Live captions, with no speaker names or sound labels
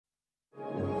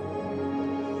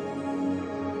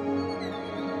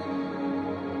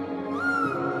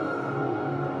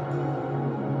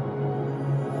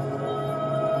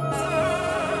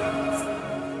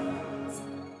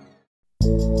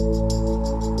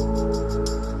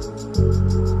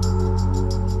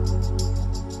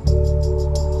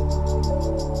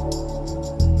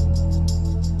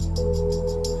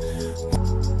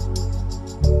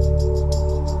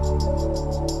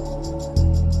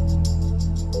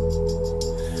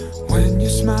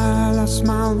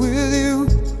smile with you.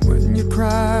 When you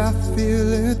cry, I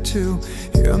feel it too.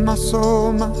 Hear my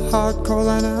soul, my heart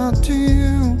calling out to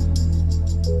you.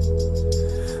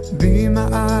 Be my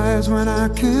eyes when I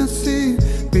can't see.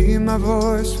 Be my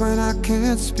voice when I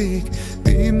can't speak.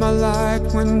 Be my light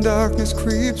when darkness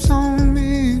creeps on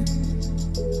me.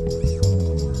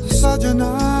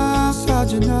 Sajana,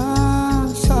 Sajana,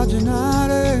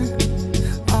 Sajanare.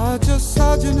 I just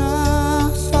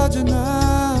Sajana, Sajana,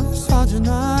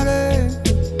 Sajanare.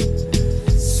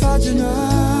 Sajana,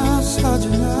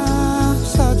 Sajana,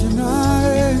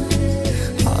 Sajanare.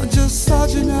 I just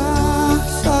Sajana,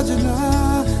 Sajana,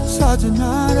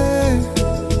 Sajanare.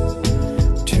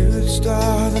 To the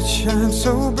star that shines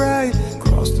so bright,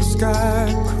 across the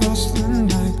sky, across the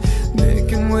night,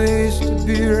 making ways to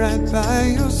be right by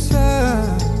your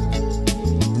side.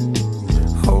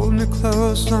 Hold me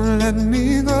close, don't let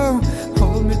me go.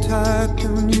 Hold me tight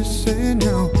when you say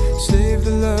no. Save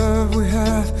the love we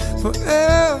have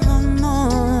forevermore.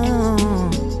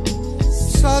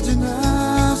 Sajana,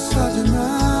 Sajana,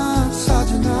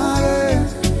 Sajanare.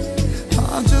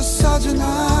 I'm just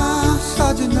Sajana,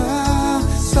 Sajana,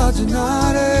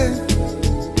 Sajanare.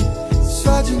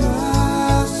 Sajana,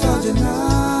 Sajana,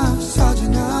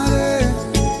 Sajanare.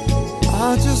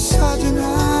 I'm just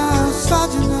Sajana,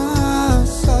 Sajana,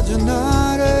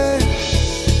 Sajanare.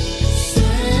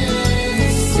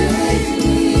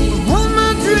 When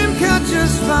my dream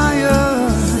catches fire,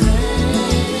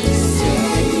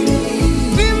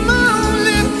 be my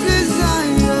only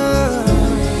desire.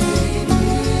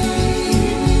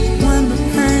 When the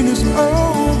pain is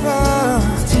over,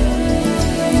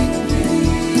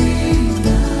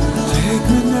 take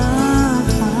me now.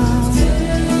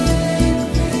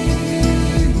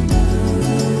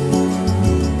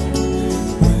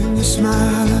 When you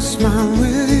smile, I smile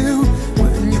with you.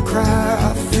 When you cry,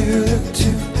 I feel it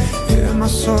too. Hear my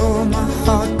soul, my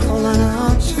heart calling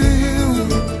out to you.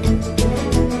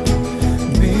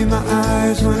 Be my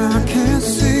eyes when I can't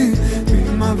see. Be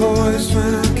my voice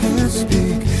when I can't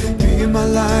speak. Be my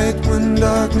light when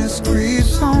darkness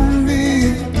creeps on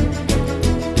me.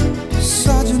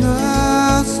 Sajana,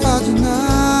 Sajana,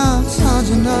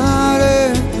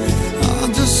 Sajanare.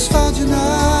 I'm just Sajana,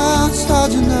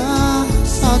 Sajana,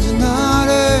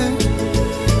 Sajanare.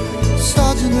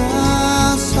 Sajana,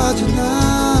 Sajana,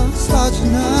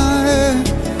 Sajanare.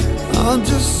 I'm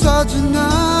just Sajana.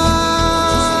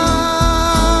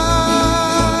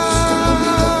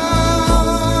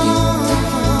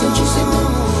 Don't you say no.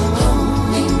 Hold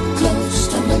me close,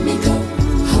 don't let me go.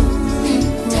 Hold me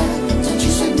tight, don't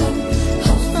you say no.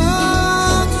 Hold me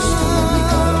close, don't let me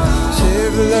go.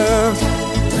 Save the love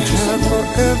we have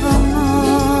forevermore.